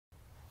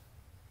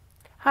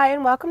Hi,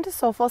 and welcome to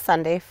Soulful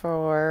Sunday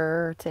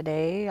for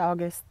today,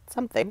 August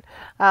something.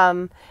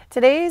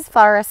 Today's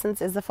flower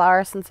essence is the flower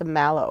essence of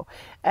Mallow.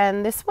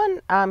 And this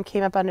one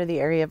came up under the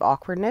area of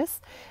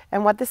awkwardness.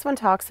 And what this one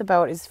talks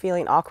about is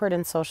feeling awkward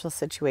in social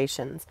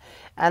situations.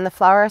 And the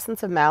flower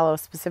essence of Mallow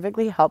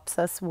specifically helps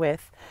us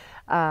with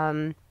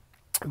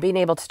being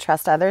able to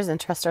trust others and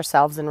trust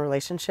ourselves in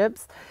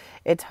relationships.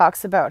 It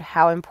talks about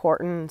how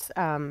important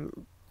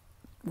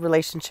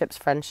relationships,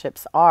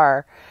 friendships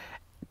are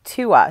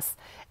to us.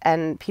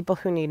 And people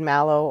who need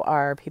mallow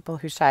are people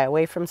who shy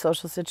away from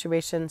social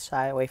situations,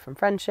 shy away from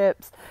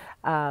friendships,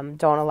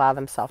 don't allow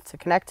themselves to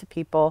connect to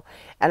people,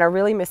 and are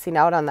really missing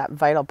out on that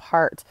vital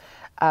part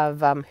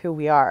of who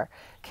we are.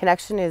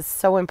 Connection is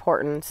so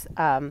important.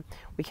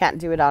 We can't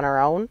do it on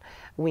our own.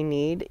 We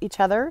need each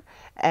other.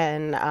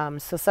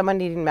 And so someone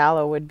needing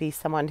mallow would be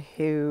someone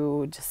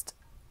who just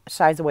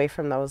shies away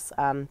from those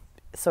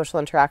social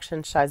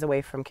interaction, shies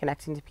away from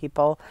connecting to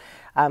people,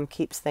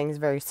 keeps things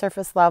very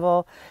surface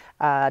level,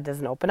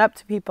 doesn't open up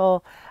to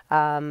people,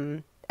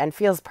 and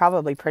feels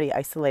probably pretty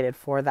isolated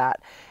for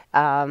that.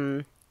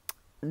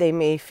 They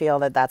may feel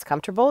that that's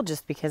comfortable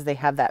just because they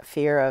have that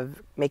fear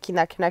of making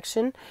that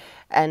connection.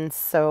 And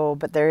so,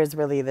 but there is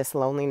really this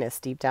loneliness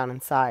deep down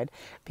inside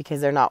because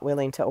they're not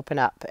willing to open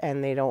up,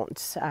 and they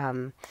don't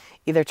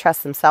either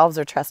trust themselves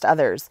or trust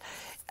others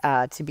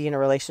to be in a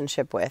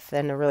relationship with.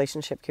 And a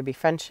relationship could be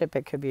friendship,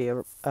 it could be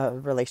a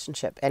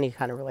relationship, any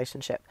kind of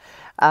relationship.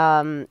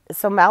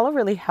 So Mallow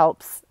really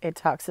helps. It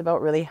talks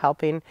about really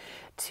helping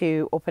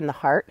to open the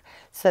heart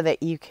so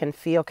that you can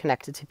feel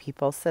connected to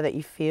people, so that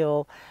you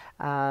feel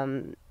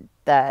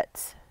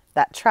that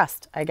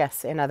trust, I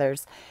guess, in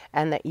others,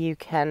 and that you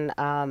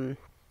can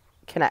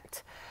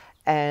connect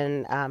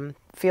and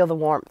feel the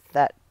warmth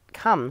that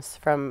comes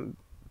from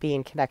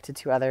being connected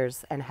to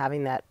others and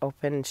having that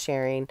open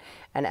sharing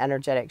and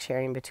energetic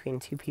sharing between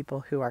two people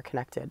who are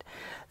connected.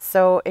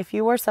 So if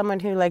you are someone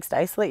who likes to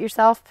isolate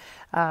yourself,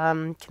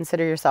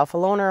 consider yourself a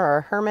loner or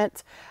a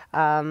hermit,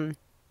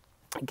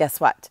 guess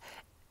what?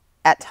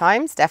 At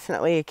times,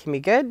 definitely it can be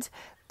good,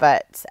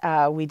 but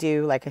we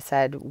do, like I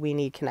said, we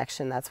need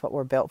connection. That's what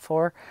we're built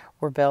for.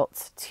 We're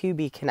built to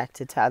be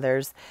connected to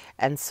others.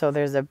 And so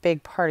there's a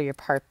big part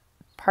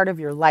of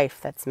your life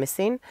that's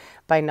missing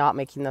by not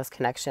making those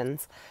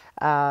connections.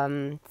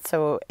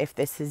 So if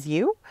this is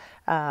you,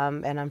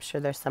 and I'm sure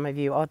there's some of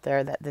you out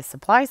there that this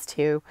applies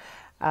to,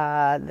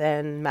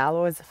 then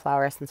Mallow is a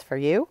flower essence for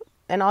you.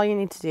 And all you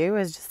need to do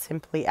is just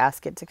simply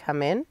ask it to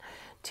come in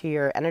to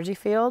your energy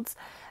fields,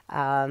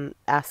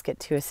 ask it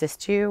to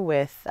assist you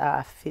with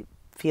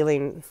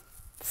feeling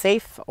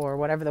safe, or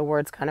whatever the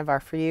words kind of are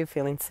for you,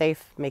 feeling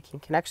safe,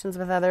 making connections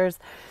with others,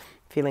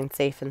 feeling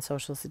safe in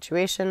social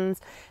situations,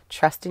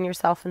 trusting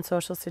yourself in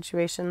social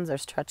situations, or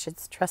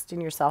trusting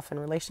yourself in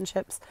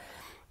relationships,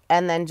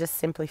 and then just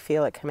simply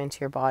feel it come into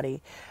your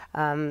body.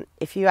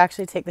 If you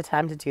actually take the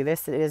time to do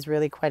this, it is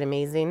really quite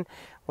amazing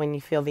when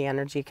you feel the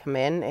energy come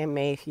in.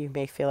 You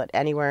may feel it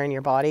anywhere in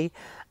your body,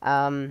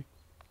 and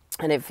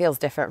it feels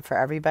different for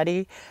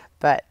everybody,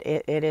 but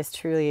it is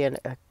truly an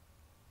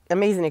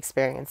amazing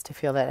experience to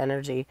feel that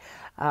energy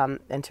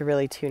and to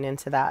really tune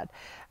into that.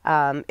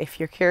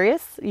 If you're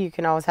curious, you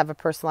can always have a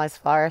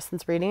personalized flower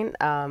essence reading.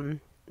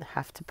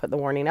 Have to put the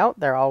warning out,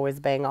 they're always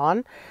bang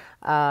on.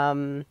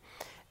 And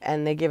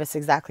they give us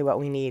exactly what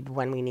we need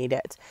when we need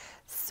it.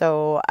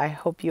 So I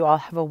hope you all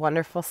have a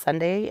wonderful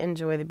Sunday.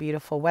 Enjoy the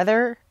beautiful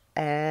weather.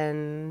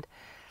 And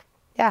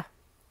yeah,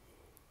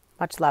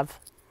 much love.